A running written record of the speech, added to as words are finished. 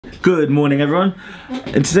Good morning everyone.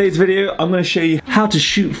 In today's video I'm going to show you how to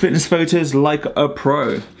shoot fitness photos like a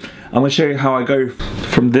pro. I'm going to show you how I go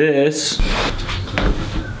from this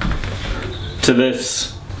to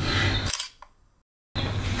this.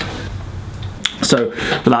 So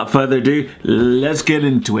without further ado, let's get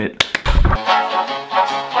into it.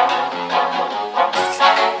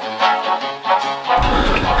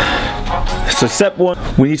 So step one,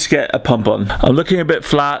 we need to get a pump on. I'm looking a bit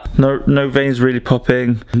flat, no veins really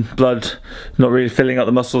popping, blood not really filling up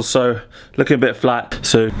the muscles, so looking a bit flat.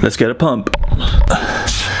 So let's get a pump.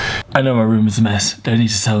 I know my room is a mess, don't need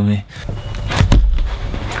to tell me.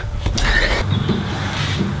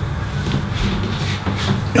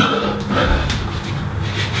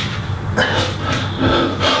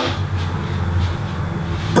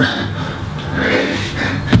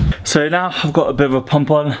 So now I've got a bit of a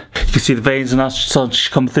pump on. You can see the veins are now starting to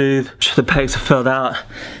come through. The pegs are filled out,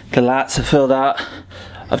 the lats are filled out.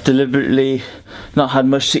 I've deliberately not had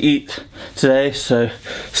much to eat today, so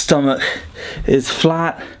stomach is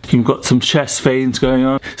flat. You've got some chest veins going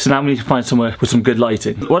on. So now we need to find somewhere with some good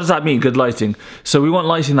lighting. What does that mean, good lighting? So we want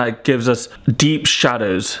lighting that gives us deep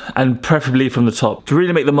shadows, and preferably from the top, to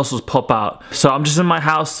really make the muscles pop out. So I'm just in my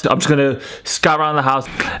house. I'm just gonna scout around the house.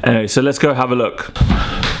 Anyway, so let's go have a look.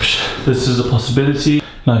 This is a possibility.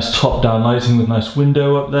 Nice top-down lighting with nice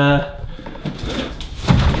window up there.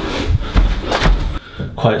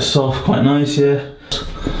 Quite soft, quite nice here.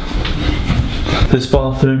 This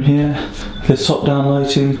bathroom here, this top-down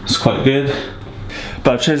lighting, it's quite good.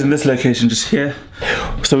 But I've chosen this location just here.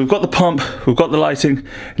 So we've got the pump, we've got the lighting,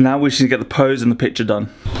 now we should get the pose and the picture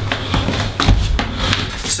done.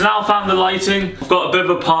 So now I've found the lighting, I've got a bit of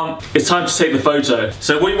a pump, it's time to take the photo.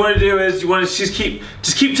 So what you want to do is you want to just keep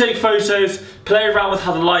taking photos, play around with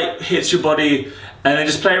how the light hits your body, and then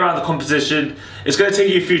just play around the composition. It's going to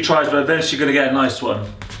take you a few tries, but eventually you're going to get a nice one.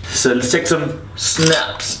 So let's take some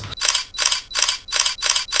snaps.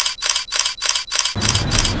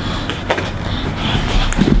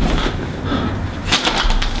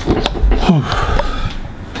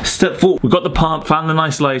 Step 4, we've got the pump, found the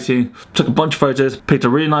nice lighting, took a bunch of photos, picked a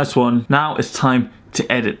really nice one. Now it's time to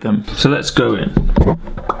edit them. So let's go in.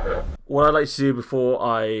 What I like to do before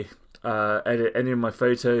I edit any of my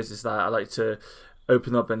photos is that I like to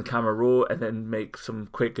open up in Camera Raw and then make some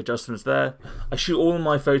quick adjustments there. I shoot all of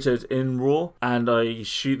my photos in RAW and I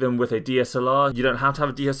shoot them with a DSLR. You don't have to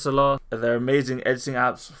have a DSLR. They're amazing editing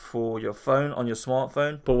apps for your phone, on your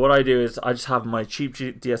smartphone. But what I do is I just have my cheap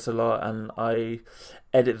DSLR and I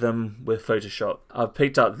edit them with Photoshop. I've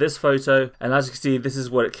picked out this photo, and as you can see, this is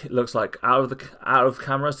what it looks like out of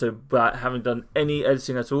camera. So without having done any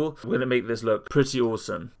editing at all, we're gonna make this look pretty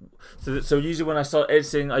awesome. So usually when I start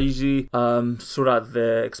editing, I usually sort out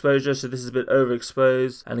the exposure. So this is a bit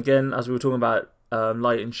overexposed, and again, as we were talking about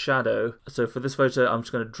light and shadow. So for this photo, I'm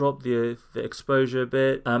just going to drop the exposure a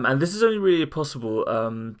bit. And this is only really possible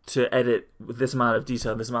to edit with this amount of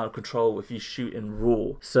detail, this amount of control if you shoot in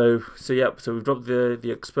RAW. So yeah, so we've dropped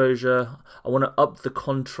the exposure. I want to up the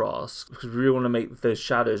contrast because we really want to make the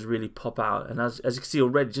shadows really pop out. And as you can see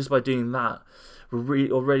already, just by doing that,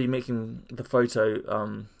 we're already making the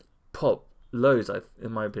photo pop loads,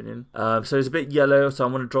 in my opinion. So it's a bit yellow, so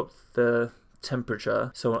I want to drop the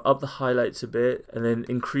temperature, so I want to up the highlights a bit and then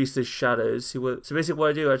increase the shadows. So basically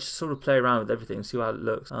what I do, I just sort of play around with everything, see how it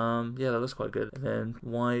looks. Yeah, that looks quite good. And then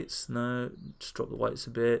whites, no, just drop the whites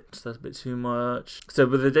a bit, so that's a bit too much. So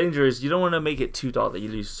but the danger is you don't want to make it too dark that you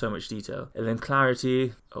lose so much detail. And then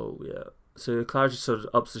clarity, oh yeah, so clarity sort of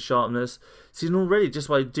ups the sharpness. See, already just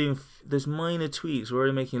by doing those minor tweaks, we're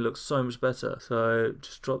already making it look so much better. So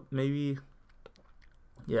just drop maybe,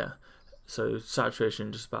 yeah. So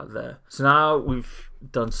saturation just about there. So now we've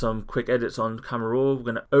done some quick edits on Camera Raw. We're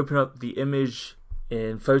gonna open up the image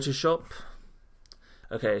in Photoshop.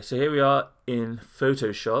 Okay, so here we are in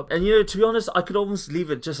Photoshop. And you know, to be honest, I could almost leave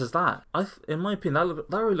it just as that. In my opinion,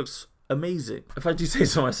 that really looks amazing. If I do say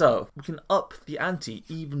so myself, we can up the ante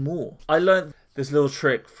even more. I learned this little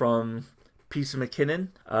trick from Peter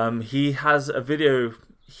McKinnon. He has a video.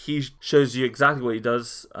 He shows you exactly what he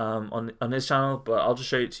does on his channel, but I'll just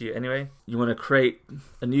show it to you anyway. You want to create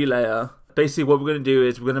a new layer. Basically what we're going to do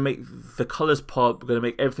is we're going to make the colors pop, we're going to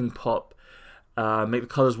make everything pop, make the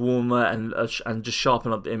colors warmer and just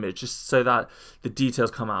sharpen up the image just so that the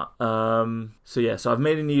details come out. So yeah, so I've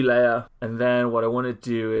made a new layer, and then what I want to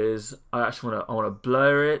do is I want to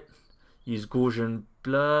blur it, use Gaussian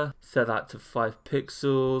blur, set that to 5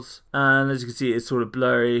 pixels, and as you can see it's sort of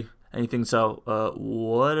blurry. And you think, so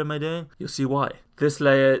what am I doing? You'll see why. This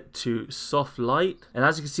layer to soft light, and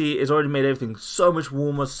as you can see, it's already made everything so much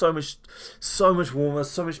warmer, so much warmer,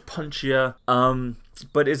 so much punchier.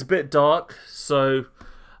 but it's a bit dark, so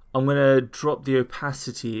I'm gonna drop the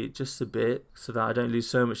opacity just a bit so that I don't lose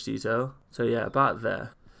so much detail. So yeah, about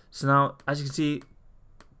there. So now, as you can see,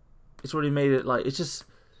 it's already made it like, it's just,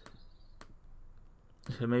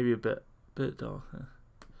 okay, maybe a bit darker.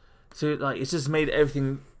 So like, it's just made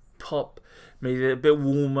everything pop, made it a bit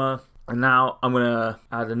warmer. And now I'm gonna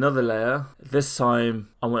add another layer. This time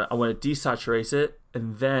I want to desaturate it,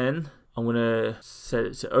 and then I'm gonna set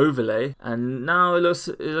it to overlay. And now it looks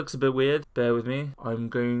a bit weird. Bear with me. I'm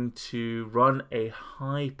going to run a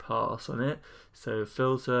high pass on it. So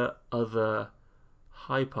filter, other,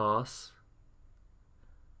 high pass,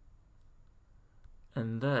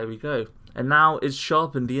 and there we go. And now it's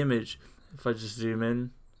sharpened the image. If I just zoom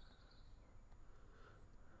in,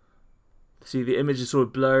 see the image is sort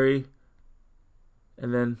of blurry,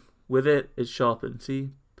 and then with it, it's sharpened. See,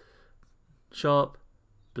 sharp,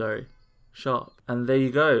 blurry, sharp, and there you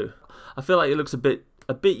go. I feel like it looks a bit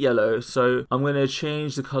yellow, so I'm gonna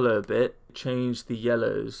change the color a bit, change the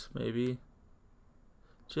yellows maybe.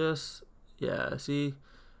 Just, yeah, see,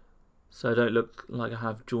 so I don't look like I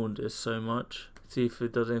have jaundice so much. See if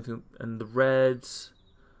it does anything. And the reds,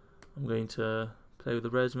 I'm going to play with the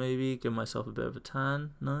reds maybe, give myself a bit of a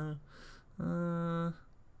tan. No,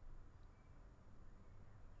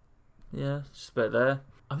 yeah, just about there.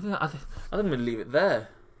 I think I'm gonna leave it there.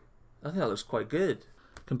 I think that looks quite good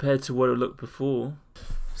compared to what it looked before.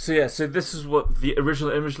 So yeah, so this is what the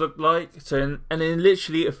original image looked like. So and in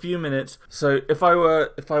literally a few minutes. So if I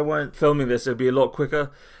weren't filming this, it'd be a lot quicker.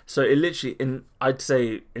 So it literally, I'd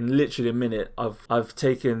say in literally a minute, I've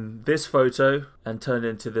taken this photo and turned it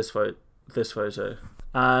into this photo.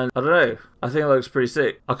 And I don't know, I think it looks pretty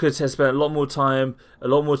sick. I could have spent a lot more time, a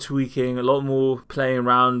lot more tweaking, a lot more playing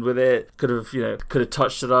around with it. Could have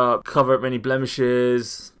touched it up, cover up any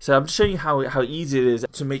blemishes. So I'm just showing you how easy it is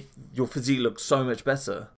to make your physique look so much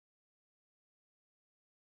better.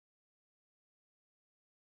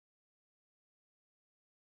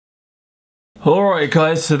 Alright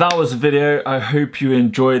guys, so that was the video. I hope you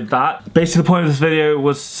enjoyed that. Basically the point of this video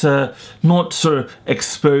was not sort of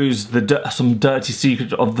expose some dirty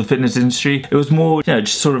secret of the fitness industry. It was more,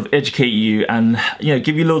 just sort of educate you and,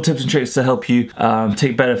 give you little tips and tricks to help you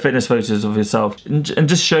take better fitness photos of yourself. And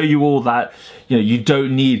just show you all that, you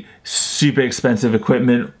don't need super expensive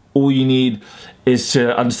equipment. All you need is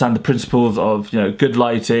to understand the principles of, good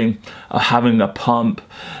lighting, having a pump,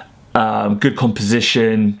 good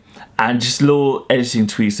composition, and just little editing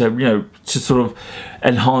tweaks, so to sort of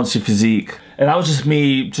enhance your physique. And that was just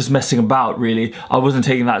me messing about, really. I wasn't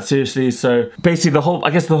taking that seriously. So basically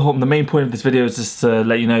the main point of this video is just to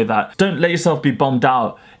let you know that don't let yourself be bummed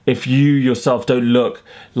out if you yourself don't look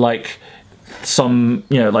like someone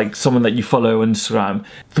that you follow on Instagram.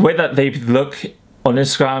 The way that they look on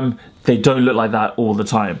Instagram, they don't look like that all the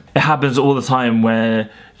time. It happens all the time where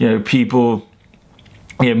people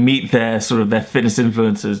meet their fitness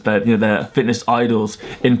influencers, their fitness idols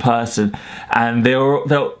in person, and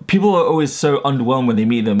people are always so underwhelmed when they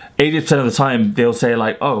meet them. 80% of the time they'll say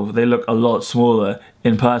like, oh, they look a lot smaller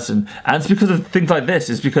in person, and it's because of things like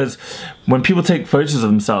this. It's because when people take photos of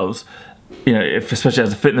themselves, especially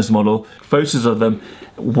as a fitness model, photos of them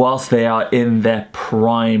whilst they are in their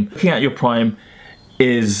prime, looking at your prime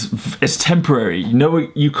is temporary.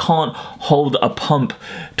 You can't hold a pump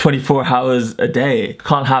 24 hours a day. You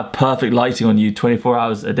can't have perfect lighting on you 24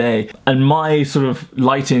 hours a day. And my sort of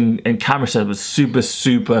lighting and camera setup was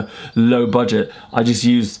super low budget. I just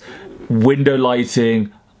used window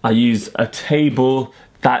lighting. I used a table,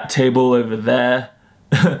 that table over there,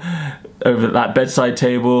 over that bedside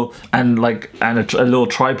table, and a little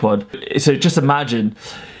tripod. So just imagine,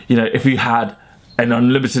 if you had an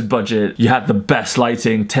unlimited budget, you had the best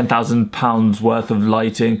lighting, £10,000 worth of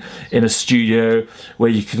lighting in a studio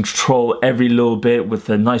where you control every little bit with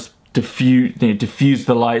a nice diffuse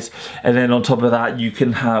the lights, and then on top of that you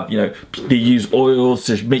can have, they use oils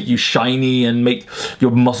to make you shiny and make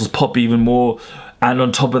your muscles pop even more. And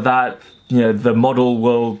on top of that,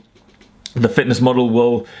 the fitness model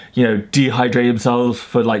will, dehydrate himself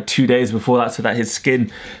for like 2 days before that, so that his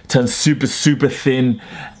skin turns super thin,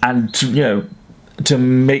 and to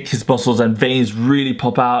make his muscles and veins really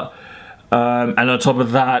pop out. And on top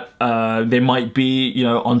of that, they might be,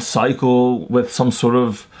 on cycle with some sort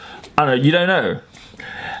of, I don't know, you don't know.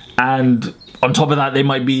 And on top of that, they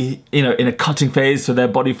might be, in a cutting phase, so their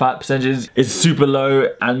body fat percentage is super low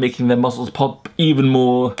and making their muscles pop even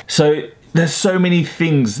more. So there's so many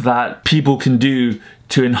things that people can do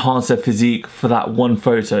to enhance their physique for that one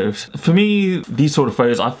photo. For me, these sort of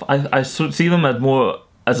photos, I sort of see them as more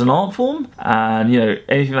as an art form, and you know,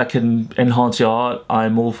 anything that can enhance your art,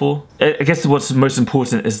 I'm all for. I guess what's most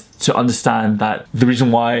important is to understand that the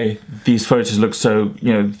reason why these photos look so,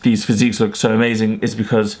 you know, these physiques look so amazing is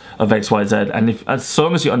because of X, Y, Z. And if, as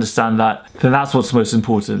long as you understand that, then that's what's most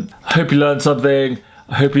important. I hope you learned something.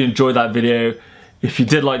 I hope you enjoyed that video. If you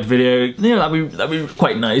did like the video, you know, that'd be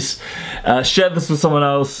quite nice. Share this with someone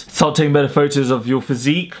else. Start taking better photos of your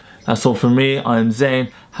physique. That's all from me. I'm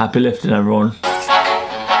Zane. Happy lifting, everyone.